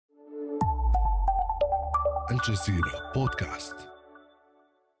الجزيرة بودكاست.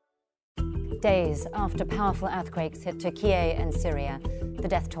 Days after powerful earthquakes hit Turkey and Syria, the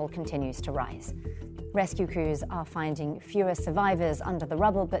death toll continues to rise. Rescue crews are finding fewer survivors under the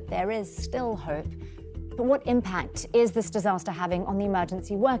rubble, but there is still hope. But what impact is this disaster having on the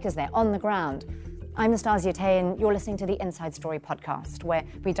emergency workers there on the ground? I'm Nastasya Tay, and you're listening to the Inside Story podcast, where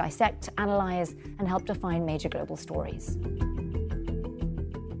we dissect, analyse, and help define major global stories.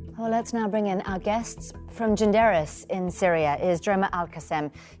 Well, let's now bring in our guests. From Jomah in Syria is Jomah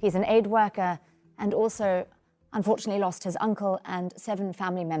Alqasem. He's an aid worker and also, unfortunately, lost his uncle and 7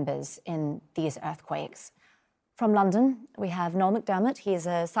 family members in these earthquakes. From London, we have Noel Mcdermott. He's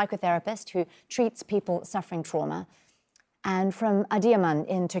a psychotherapist who treats people suffering trauma. And from Adıyaman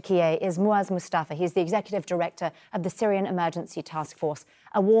in Turkey is Mouaz Moustafa. He's the executive director of the Syrian Emergency Task Force.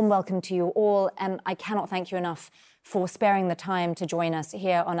 A warm welcome to you all, and I cannot thank you enough for sparing the time to join us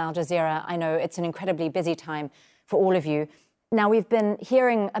here on Al Jazeera. I know it's an incredibly busy time for all of you. Now, we've been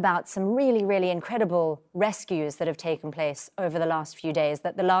hearing about some really, really incredible rescues that have taken place over the last few days.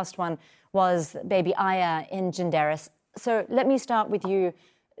 That the last one was baby Aya in Jomah. So let me start with you,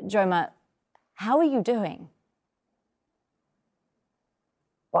 Jomah. How are you doing?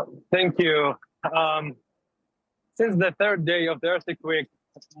 Thank you. Since the 3rd day of the earthquake,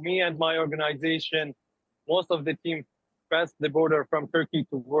 me and my organization, most of the team passed the border from Turkey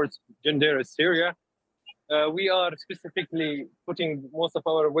towards Jomah, Syria. We are specifically putting most of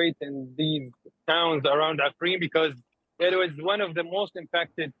our weight in these towns around Afrin because it was one of the most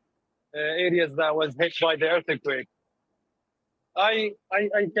impacted areas that was hit by the earthquake. I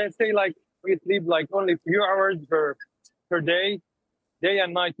can say we sleep only a few hours per day. Day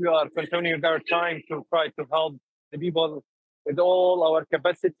and night, we are continuing our time to try to help the people with all our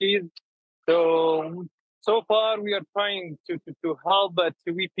capacities. So far, we are trying to help, but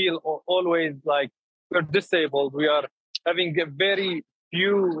we feel always like we're disabled. We are having very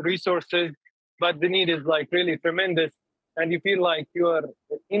few resources, but the need is really tremendous. And you feel like you are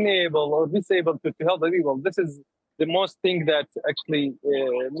unable or disabled to help the people. This is the most thing that actually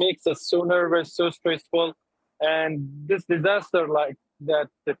makes us so nervous, so stressful. And this disaster that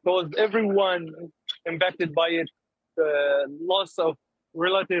caused everyone impacted by it, loss of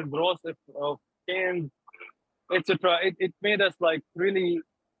relatives, loss of kin, etc. It made us really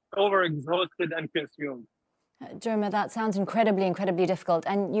overexhausted and consumed. Jomah, that sounds incredibly, incredibly difficult.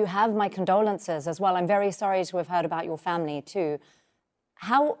 And you have my condolences as well. I'm very sorry to have heard about your family too.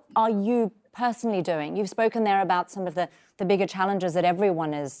 How are you personally doing? You've spoken there about some of the bigger challenges that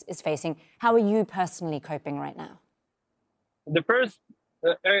everyone is facing. How are you personally coping right now? The first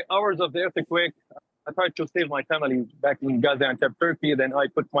hours of the earthquake, I tried to save my family back in Gaziantep, Turkey. Then I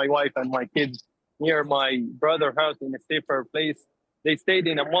put my wife and my kids near my brother's house in a safer place. They stayed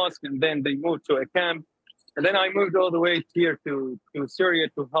in a mosque and then they moved to a camp. And then I moved all the way here to Syria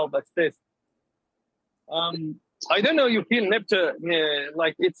to help assist. I don't know, you feel you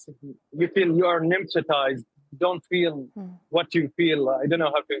feel you are hypnotized. You don't feel what you feel. I don't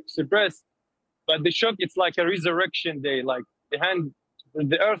know how to express. But the shock, it's like a resurrection day. Like the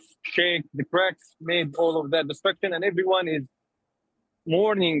earth shake, the cracks made all of that destruction, and everyone is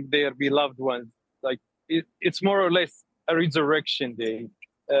mourning their beloved ones. It's more or less a resurrection day.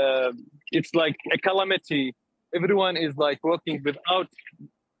 It's like a calamity. Everyone is walking without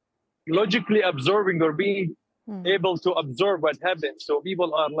logically absorbing or being able to absorb what happened. So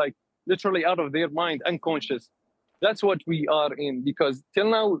people are literally out of their mind, unconscious. That's what we are in, because till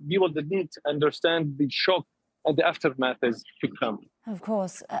now people didn't understand the shock and the aftermath is to come. Of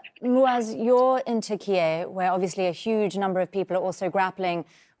course. Mouaz, you're in Turkey, where obviously a huge number of people are also grappling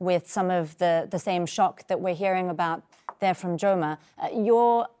with some of the same shock that we're hearing about there from Jomah.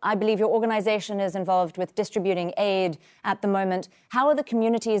 I believe your organization is involved with distributing aid at the moment. How are the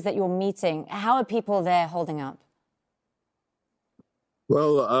communities that you're meeting? How are people there holding up?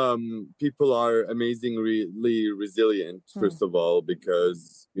 Well, people are amazingly resilient, first of all,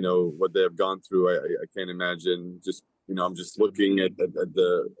 because, what they have gone through, I can't imagine. I'm just looking at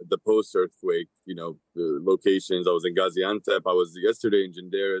the post-earthquake, the locations. I was in Gaziantep. I was yesterday in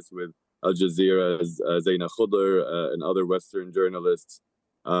Jomah with Al Jazeera's Zaina Khudr and other Western journalists.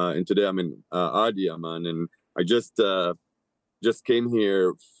 And today I'm in Adıyaman, and I just came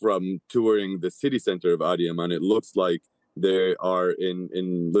here from touring the city center of Adıyaman. It looks like they are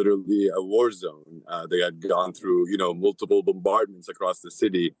in literally a war zone. They had gone through, multiple bombardments across the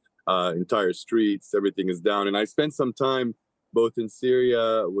city, entire streets, everything is down. And I spent some time both in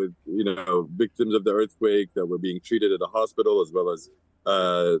Syria with, victims of the earthquake that were being treated at the hospital, as well as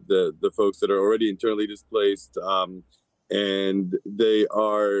the folks that are already internally displaced. And the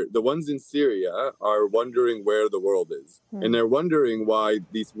ones in Syria are wondering where the world is. And they're wondering why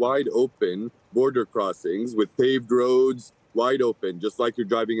these wide open border crossings with paved roads, wide open, just like you're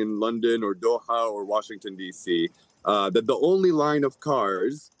driving in London or Doha or Washington, D.C., that the only line of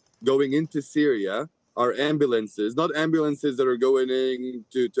cars going into Syria are ambulances, not ambulances that are going in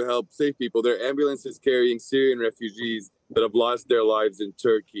to help save people. They're ambulances carrying Syrian refugees that have lost their lives in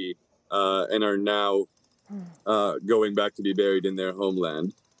Turkey and are now going back to be buried in their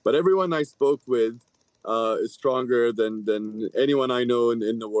homeland. But everyone I spoke with is stronger than anyone I know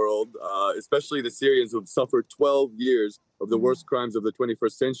in the world, especially the Syrians who've suffered 12 years of the worst crimes of the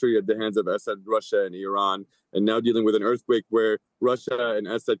 21st century at the hands of Assad, Russia, and Iran, and now dealing with an earthquake where Russia and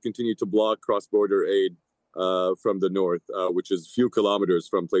Assad continue to block cross-border aid from the north, which is few kilometers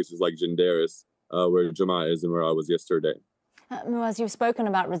from places like Jindaris, where Jomah is and where I was yesterday. Mouaz, you've spoken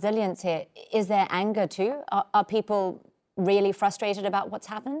about resilience here. Is there anger too? Are people really frustrated about what's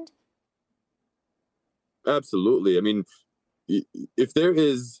happened? Absolutely. I mean, if there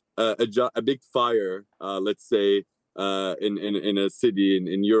is a big fire, let's say, in a city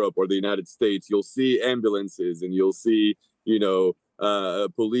in Europe or the United States, you'll see ambulances and you'll see,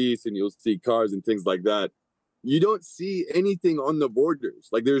 police and you'll see cars and things like that. You don't see anything on the borders.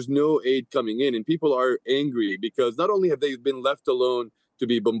 Like, there's no aid coming in, and people are angry because not only have they been left alone to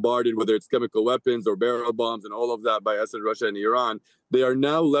be bombarded, whether it's chemical weapons or barrel bombs and all of that by Assad, Russia, and Iran, they are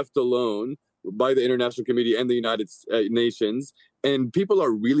now left alone by the international community and the United Nations. And people are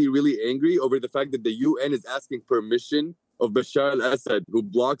really, really angry over the fact that the UN is asking permission of Bashar al-Assad, who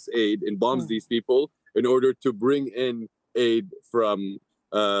blocks aid and bombs these people, in order to bring in aid from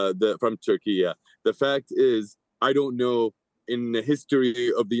Turkey. Yeah. The fact is, I don't know in the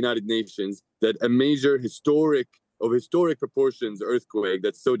history of the United Nations that a major historic proportions earthquake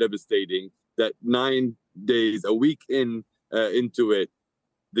that's so devastating that 9 days, a week into it,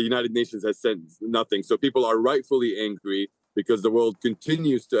 the United Nations has sent nothing. So people are rightfully angry because the world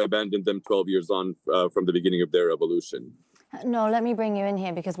continues to abandon them 12 years on from the beginning of their revolution. No, let me bring you in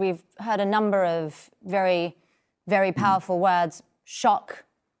here because we've heard a number of very, very powerful words: shock,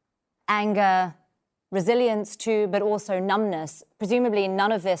 anger, resilience too, but also numbness. Presumably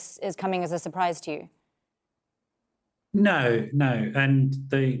none of this is coming as a surprise to you. No. And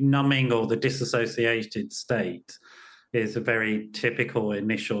the numbing or the disassociated state is a very typical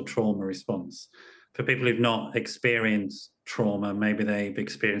initial trauma response. For people who've not experienced trauma, maybe they've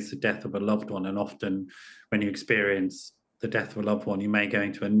experienced the death of a loved one, and often when you experience the death of a loved one, you may go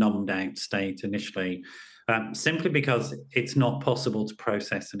into a numbed out state initially, simply because it's not possible to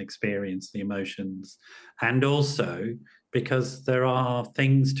process and experience the emotions, and also because there are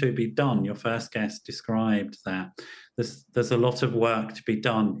things to be done. Your first guest described that there's a lot of work to be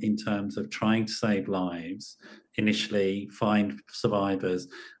done in terms of trying to save lives, initially find survivors,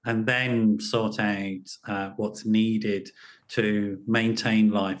 and then sort out what's needed to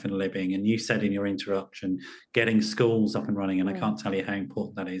maintain life and living. And you said in your introduction, getting schools up and running, and I can't tell you how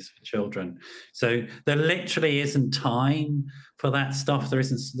important that is for children. So there literally isn't time for that stuff.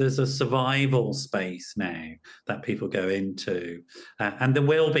 There's a survival space now that people go into. And there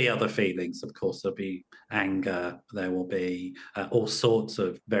will be other feelings, of course. There'll be anger, there will be all sorts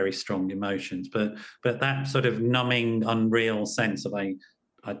of very strong emotions. But that sort of numbing, unreal sense of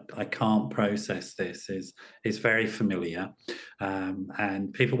I can't process this is very familiar,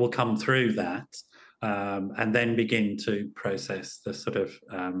 and people will come through that and then begin to process the sort of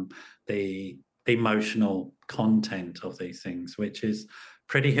the emotional content of these things, which is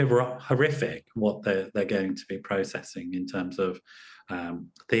pretty horrific what they're going to be processing in terms of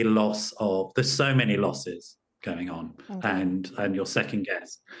the loss of. There's so many losses going on, and your second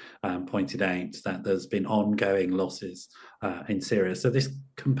guest pointed out that there's been ongoing losses in Syria. So this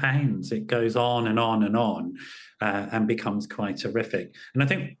compounds, it goes on and on and on, and becomes quite horrific. And I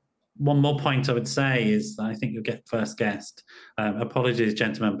think one more point I would say is that I think you'll get first guest. Apologies,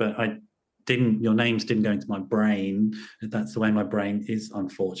 gentlemen, but your names didn't go into my brain. That's the way my brain is,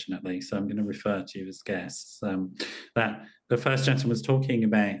 unfortunately. So I'm going to refer to you as guests. That the first gentleman was talking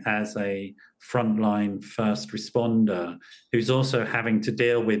about as a frontline first responder who's also having to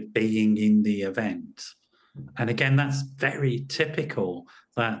deal with being in the event. And again, that's very typical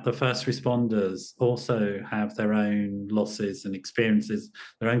that the first responders also have their own losses and experiences,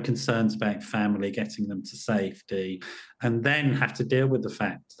 their own concerns about family, getting them to safety, and then have to deal with the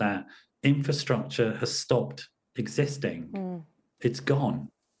fact that infrastructure has stopped existing. It's gone.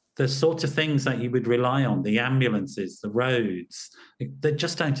 The sorts of things that you would rely on, the ambulances, the roads, they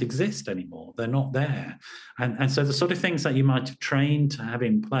just don't exist anymore. They're not there. And so the sort of things that you might have trained to have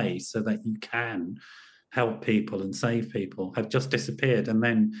in place so that you can help people and save people have just disappeared, and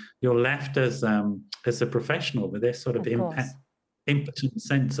then you're left as a professional with this sort of impotent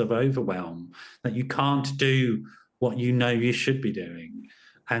sense of overwhelm that you can't do what you know you should be doing,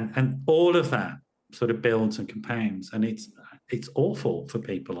 and all of that sort of builds and compounds, and it's awful for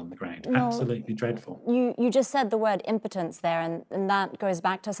people on the ground. No, absolutely dreadful. You just said the word impotence there, and that goes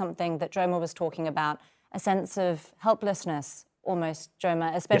back to something that Jomah was talking about, a sense of helplessness almost,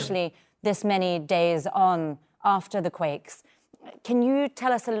 Jomah, especially this many days on after the quakes. Can you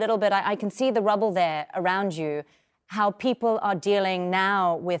tell us a little bit, I can see the rubble there around you, how people are dealing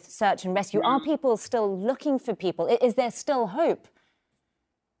now with search and rescue? Are people still looking for people? Is there still hope?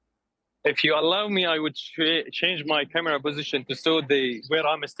 If you allow me, I would change my camera position to show where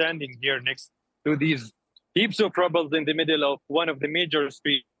I'm standing here next to these heaps of rubble in the middle of one of the major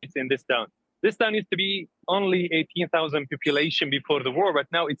streets in this town. This town used to be only 18,000 population before the war, but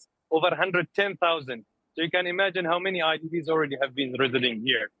now it's over 110,000. So you can imagine how many IDPs already have been residing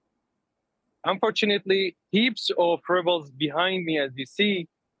here. Unfortunately, heaps of rebels behind me, as you see,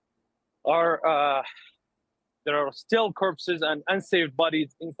 there are still corpses and unsaved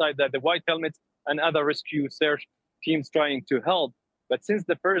bodies inside the white helmets and other rescue search teams trying to help. But since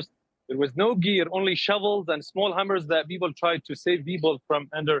the first, there was no gear, only shovels and small hammers that people tried to save people from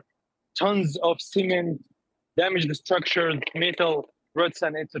under tons of cement, damaged structures, metal rods,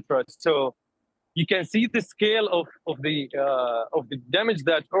 and etc. So you can see the scale of the damage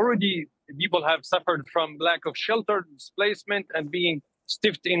that already people have suffered from lack of shelter, displacement, and being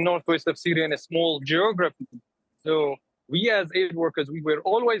stiffed in northwest of Syria in a small geography. So we as aid workers, we were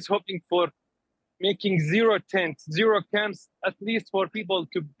always hoping for making zero tents, zero camps, at least for people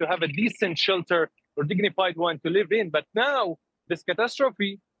to have a decent shelter or dignified one to live in. But now this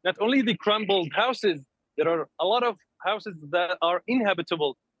catastrophe, not only the crumbled houses, there are a lot of houses that are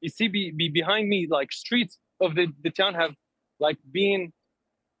inhabitable. You see behind me, like streets of the town have like been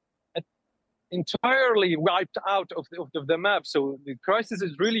entirely wiped out of the map. So the crisis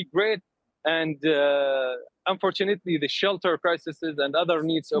is really great. And unfortunately, the shelter crises and other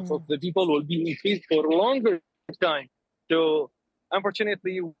needs of the people will be increased for a longer time. So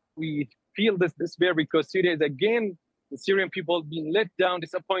unfortunately, we feel this despair because Syria is again, the Syrian people being let down,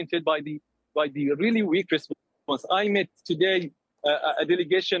 disappointed by the really weak response. I met today a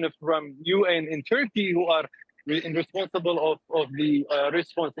delegation from UN in Turkey who are responsible of the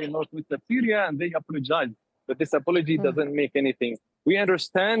response in northwest of Syria, and they apologized. But this apology doesn't make anything. We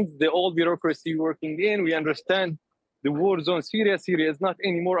understand the old bureaucracy working in. We understand the war zone Syria. Syria is not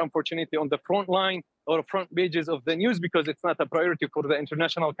anymore, unfortunately, on the front line or front pages of the news because it's not a priority for the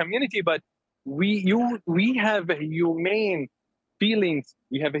international community. But we have a humane feelings.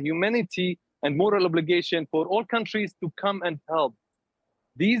 We have a humanity and moral obligation for all countries to come and help.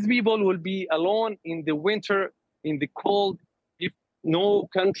 These people will be alone in the winter, in the cold, if no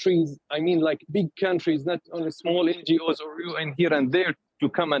countries, I mean like big countries, not only small NGOs or UN here and there to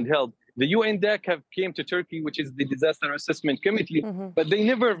come and help. The UN DAC have came to Turkey, which is the Disaster Assessment Committee, but they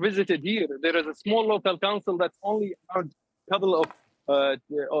never visited here. There is a small local council that's only a couple of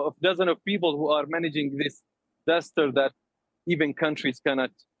dozen of people who are managing this disaster that even countries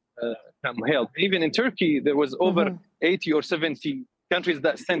cannot come help. Even in Turkey, there was over 80 or 70 countries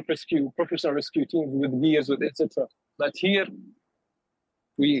that sent professional rescue teams with gears, with etc. But here,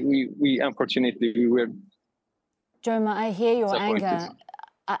 we unfortunately we were. Jomah, I hear your anger.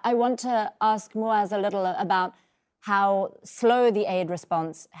 I want to ask Mouaz a little about how slow the aid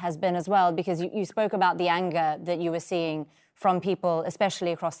response has been as well, because you spoke about the anger that you were seeing from people,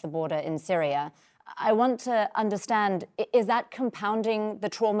 especially across the border in Syria. I want to understand, is that compounding the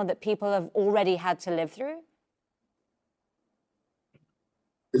trauma that people have already had to live through?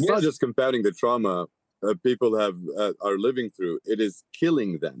 It's not just compounding the trauma people are living through. It is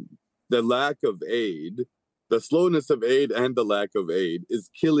killing them. The lack of aid, the slowness of aid and the lack of aid is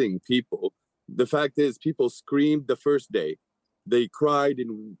killing people. The fact is, people screamed the first day. They cried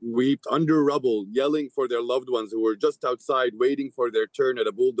and wept under rubble, yelling for their loved ones who were just outside waiting for their turn at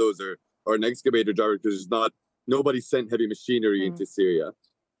a bulldozer or an excavator driver, because nobody sent heavy machinery into Syria.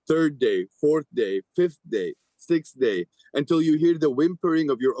 Third day, fourth day, fifth day, sixth day, until you hear the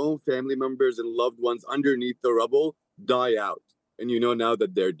whimpering of your own family members and loved ones underneath the rubble die out. And you know now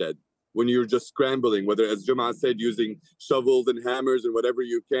that they're dead. When you're just scrambling, whether, as Jomah said, using shovels and hammers and whatever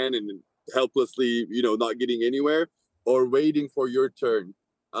you can and helplessly, not getting anywhere, or waiting for your turn.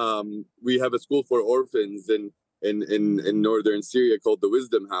 We have a school for orphans in northern Syria called the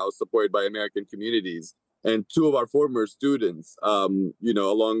Wisdom House, supported by American communities. And two of our former students,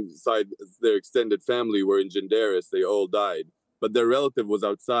 alongside their extended family, were in Genderis. They all died, but their relative was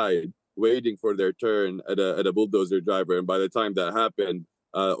outside waiting for their turn at a bulldozer driver. And by the time that happened,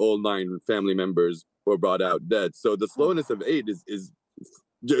 all 9 family members were brought out dead. So the slowness of aid is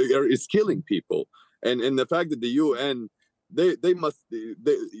killing people. And the fact that the UN,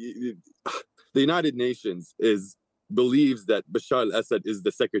 the United Nations believes that Bashar al-Assad is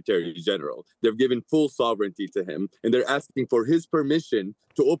the Secretary General. They've given full sovereignty to him, and they're asking for his permission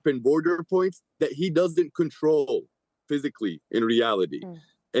to open border points that he doesn't control physically in reality.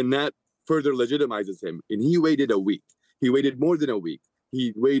 And that further legitimizes him. And he waited a week. He waited more than a week.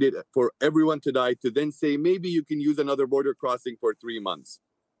 He waited for everyone to die to then say, maybe you can use another border crossing for 3 months.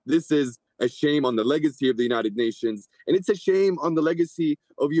 This is a shame on the legacy of the United Nations. And it's a shame on the legacy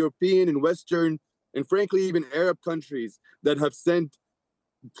of European and Western and frankly, even Arab countries that have sent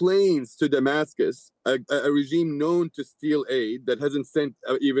planes to Damascus, a regime known to steal aid, that hasn't sent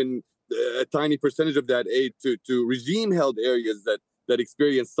even a tiny percentage of that aid to regime-held areas that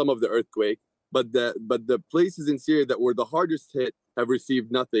experienced some of the earthquake. But the places in Syria that were the hardest hit have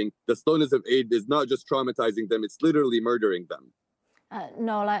received nothing. The slowness of aid is not just traumatizing them, it's literally murdering them.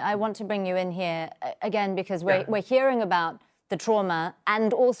 Noel, I want to bring you in here again because we're hearing about the trauma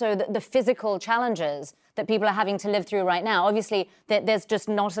and also the physical challenges that people are having to live through right now. Obviously, there's just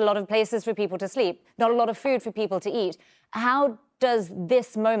not a lot of places for people to sleep, not a lot of food for people to eat. How does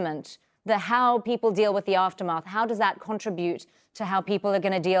this moment, how people deal with the aftermath, how does that contribute to how people are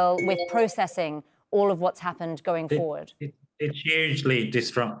going to deal with processing all of what's happened going forward? It's hugely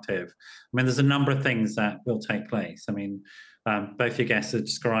destructive. I mean, there's a number of things that will take place. I mean, both your guests are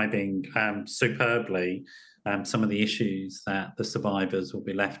describing superbly some of the issues that the survivors will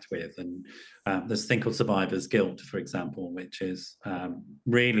be left with. And there's a thing called survivor's guilt, for example, which is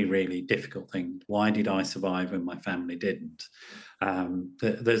really, really difficult thing. Why did I survive when my family didn't?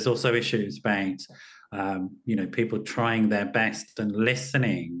 There's also issues about, people trying their best and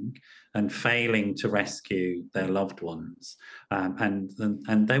listening and failing to rescue their loved ones.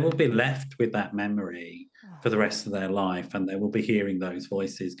 And they will be left with that memory for the rest of their life, and they will be hearing those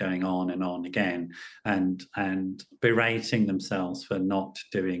voices going on and on again and berating themselves for not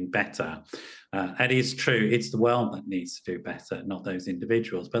doing better. It is true, it's the world that needs to do better, not those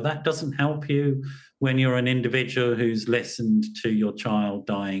individuals. But that doesn't help you when you're an individual who's listened to your child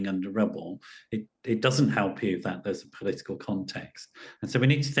dying under rubble. It doesn't help you that there's a political context. And so we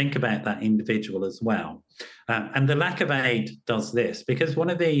need to think about that individual as well. And the lack of aid does this, because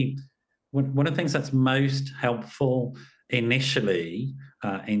one of the things that's most helpful initially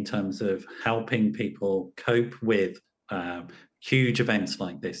in terms of helping people cope with huge events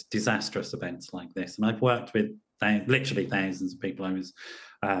like this, disastrous events like this, and I've worked with literally thousands of people. I was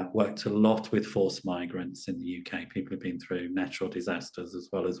worked a lot with forced migrants in the UK, people who've been through natural disasters as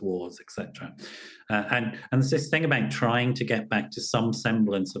well as wars, etc. And there's this thing about trying to get back to some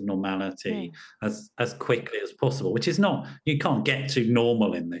semblance of normality as quickly as possible, which is not, you can't get to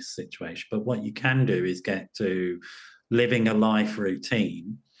normal in this situation, but what you can do is get to living a life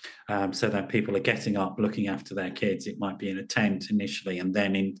routine. So that people are getting up, looking after their kids. It might be in a tent initially and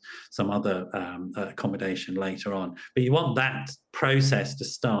then in some other accommodation later on. But you want that process to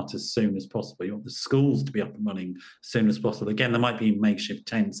start as soon as possible. You want the schools to be up and running as soon as possible. Again, there might be makeshift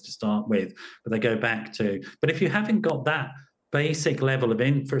tents to start with, but they go back to... But if you haven't got that basic level of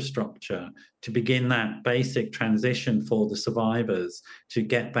infrastructure to begin that basic transition for the survivors to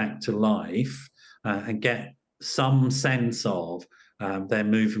get back to life and get some sense of they're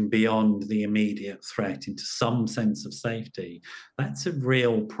moving beyond the immediate threat into some sense of safety, that's a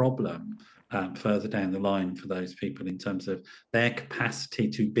real problem further down the line for those people in terms of their capacity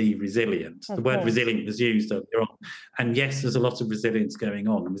to be resilient. The word resilient was used earlier on. And yes, there's a lot of resilience going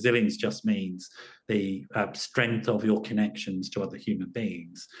on. And resilience just means the strength of your connections to other human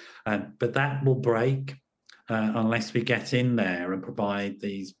beings. But that will break unless we get in there and provide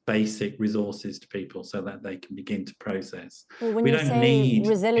these basic resources to people so that they can begin to process. Well, when you say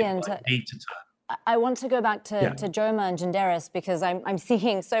resilient, I want to go back to Jomah and Jomah, because I'm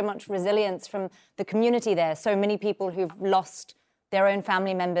seeing so much resilience from the community there, so many people who've lost their own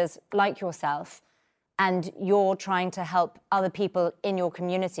family members like yourself, and you're trying to help other people in your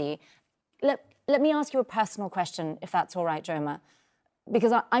community. Let me ask you a personal question, if that's all right, Jomah.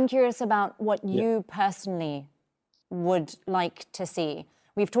 Because I'm curious about what you personally would like to see.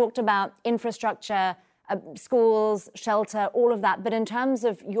 We've talked about infrastructure, schools, shelter, all of that. But in terms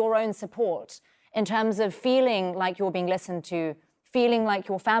of your own support, in terms of feeling like you're being listened to, feeling like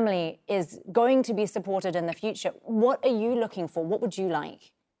your family is going to be supported in the future, what are you looking for? What would you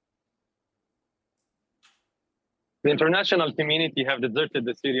like? The international community have deserted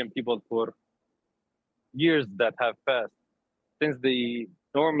the Syrian people for years that have passed. Since the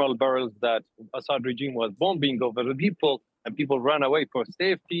normal barrels that Assad regime was bombing over the people, and people ran away for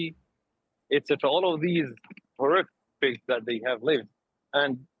safety, etc. All of these horrific that they have lived.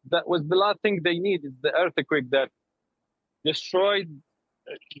 And that was the last thing they need, is the earthquake that destroyed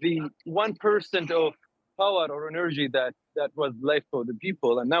the 1% of power or energy that was left for the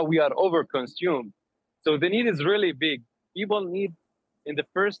people. And now we are overconsumed. So the need is really big. People need, in the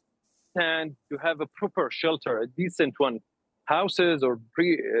first hand, to have a proper shelter, a decent one, houses or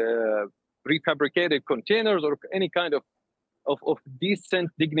prefabricated containers or any kind of decent,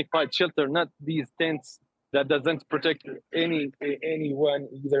 dignified shelter, not these tents that doesn't protect anyone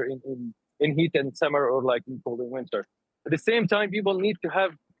either in heat and summer or like in cold and winter. At the same time, people need to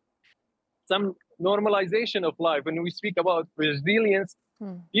have some normalization of life. When we speak about resilience,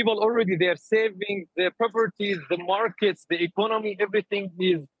 people already, they're saving their properties, the markets, the economy, everything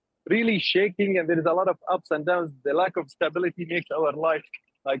is really shaking, and there is a lot of ups and downs. The lack of stability makes our life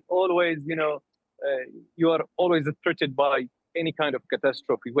like always, you are always threatened by any kind of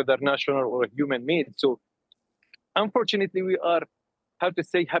catastrophe, whether natural or human-made. So unfortunately, we are, how to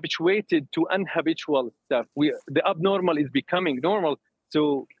say, habituated to unhabitual stuff. The abnormal is becoming normal.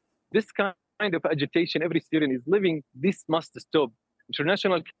 So this kind of agitation every Syrian is living, this must stop.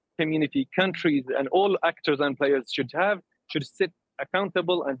 International community, countries, and all actors and players should sit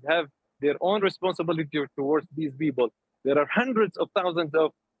accountable and have their own responsibility towards these people. There are hundreds of thousands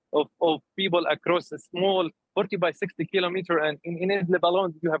of people across a small 40 by 60 kilometer, and in Idlib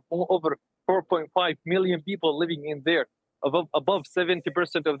alone, you have over 4.5 million people living in there. Above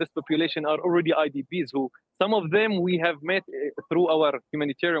 70% of this population are already IDPs, who some of them we have met through our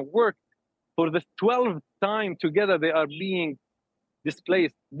humanitarian work. For the 12th time together, they are being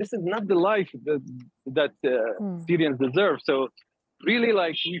displaced. This is not the life that Syrians deserve. So really,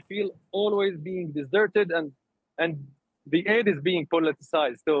 like, we feel always being deserted, and the aid is being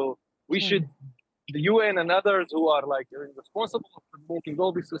politicized. So we should, the UN and others who are like responsible for making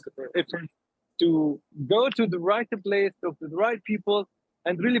all these efforts, to go to the right place, to the right people,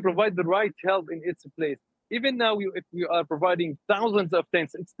 and really provide the right help in its place. Even now, if we are providing thousands of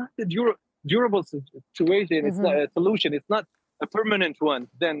tents, it's not a durable situation. It's not a solution. It's not a permanent one.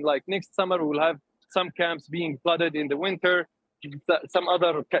 Then, like next summer, we'll have some camps being flooded in the winter, some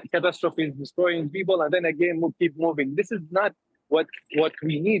other catastrophes destroying people, and then again we'll keep moving. This is not what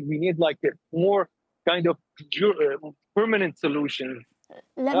we need. We need like a more kind of permanent solution.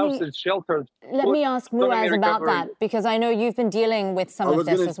 Houses, shelters. Let me ask Mouaz about that, because I know you've been dealing with some of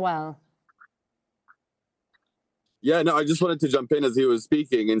this as well. Yeah, no, I just wanted to jump in as he was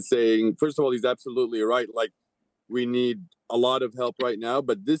speaking and saying, first of all, he's absolutely right. Like, we need a lot of help right now,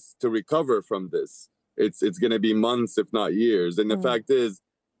 but to recover from this, it's going to be months, if not years. And the fact is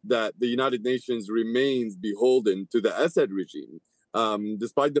that the United Nations remains beholden to the Assad regime,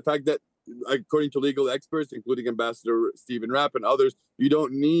 despite the fact that, according to legal experts, including Ambassador Stephen Rapp and others, you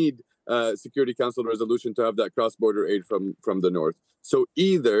don't need Security Council resolution to have that cross-border aid from the north. So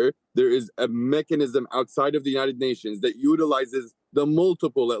either there is a mechanism outside of the United Nations that utilizes the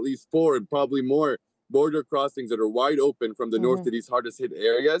multiple, at least 4 and probably more, border crossings that are wide open from the north to these hardest hit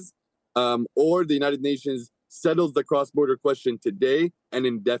areas, or the United Nations settles the cross-border question today and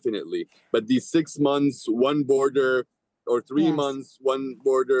indefinitely. But these 6 months, one border, or 3 months, one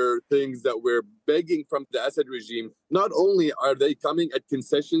border things that we're begging from the Assad regime, not only are they coming at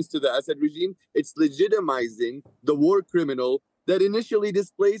concessions to the Assad regime, it's legitimizing the war criminal that initially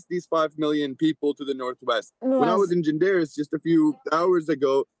displaced these 5 million people to the northwest. When I was in Jindaris just a few hours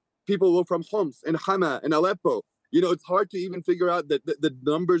ago, people were from Homs and Hama and Aleppo. It's hard to even figure out that the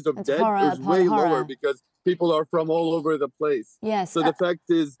numbers of dead is way lower because people are from all over the place. Yes. So the fact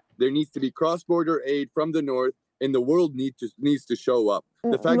is, there needs to be cross-border aid from the north, and the world needs to show up.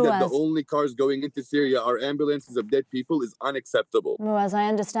 The fact that the only cars going into Syria are ambulances of dead people is unacceptable. Mouaz, I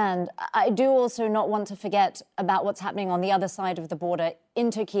understand. I do also not want to forget about what's happening on the other side of the border in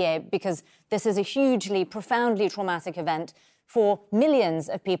Turkey, because this is a hugely, profoundly traumatic event for millions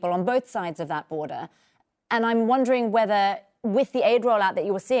of people on both sides of that border. And I'm wondering whether, with the aid rollout that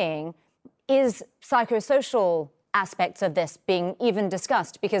you were seeing, is psychosocial aspects of this being even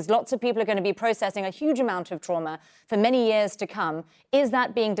discussed, because lots of people are going to be processing a huge amount of trauma for many years to come. Is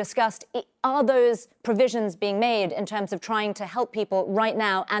that being discussed? Are those provisions being made in terms of trying to help people right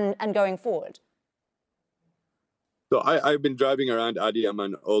now and going forward? So I've been driving around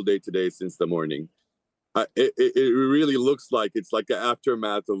Adiyaman all day today since the morning. It really looks like it's like an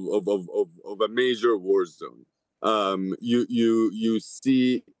aftermath of a major war zone. You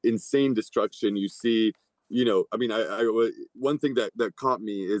see insane destruction. You see, one thing that caught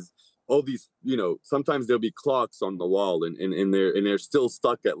me is all these, sometimes there'll be clocks on the wall and they're still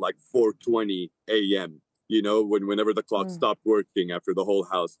stuck at like 4:20 a.m., whenever the clock stopped working after the whole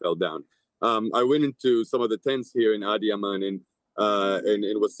house fell down. I went into some of the tents here in Adiyaman and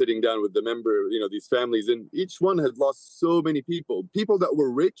was sitting down with the member, these families, and each one had lost so many people. People that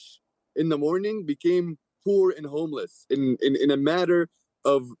were rich in the morning became poor and homeless in a matter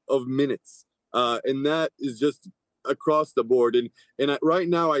of minutes. And that is just across the board. And right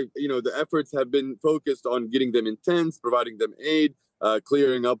now, the efforts have been focused on getting them in tents, providing them aid,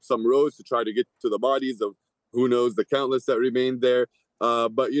 clearing up some roads to try to get to the bodies of who knows the countless that remained there.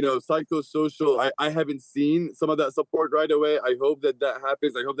 But psychosocial, I haven't seen some of that support right away. I hope that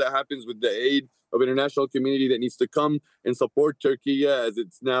happens. I hope that happens with the aid of international community that needs to come and support Turkey as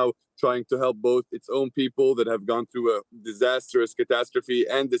it's now trying to help both its own people that have gone through a disastrous catastrophe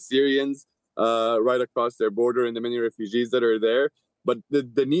and the Syrians right across their border and the many refugees that are there. But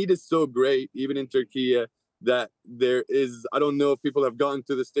the need is so great, even in Turkey, that there is, I don't know if people have gotten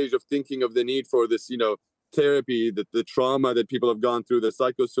to the stage of thinking of the need for this, therapy, the trauma that people have gone through, the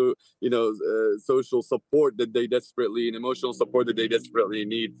social support that they desperately, and emotional support that they desperately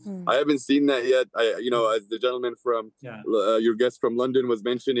need. I haven't seen that yet. As the gentleman from your guest from London was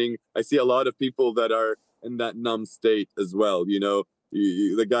mentioning, I see a lot of people that are in that numb state as well.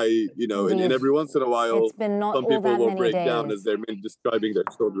 The guy, and every once in a while, some people will break down as they're describing their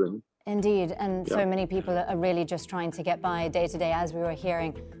children. Indeed, and so many people are really just trying to get by day to day, as we were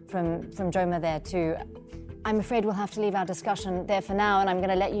hearing from Jomah there too. I'm afraid we'll have to leave our discussion there for now, and I'm going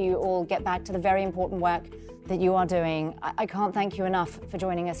to let you all get back to the very important work that you are doing. I can't thank you enough for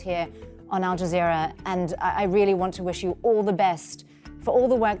joining us here on Al Jazeera, and I really want to wish you all the best for all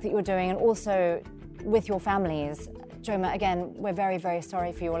the work that you're doing, and also with your families. Jomah, again, we're very, very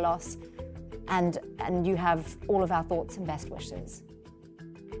sorry for your loss, and you have all of our thoughts and best wishes.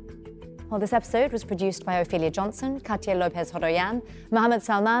 Well, this episode was produced by Ophelia Johnson, Katia Lopez-Horoyan, Mohammed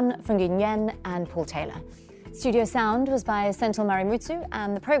Salman, Fungin Yen, and Paul Taylor. Studio sound was by Senthil Marimutsu,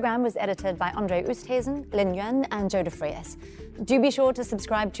 and the program was edited by Andre Oosthuizen, Lin Yuan, and Joe de Frias. Do be sure to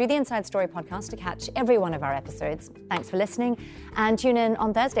subscribe to the Inside Story podcast to catch every one of our episodes. Thanks for listening, and tune in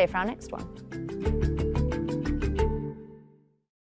on Thursday for our next one.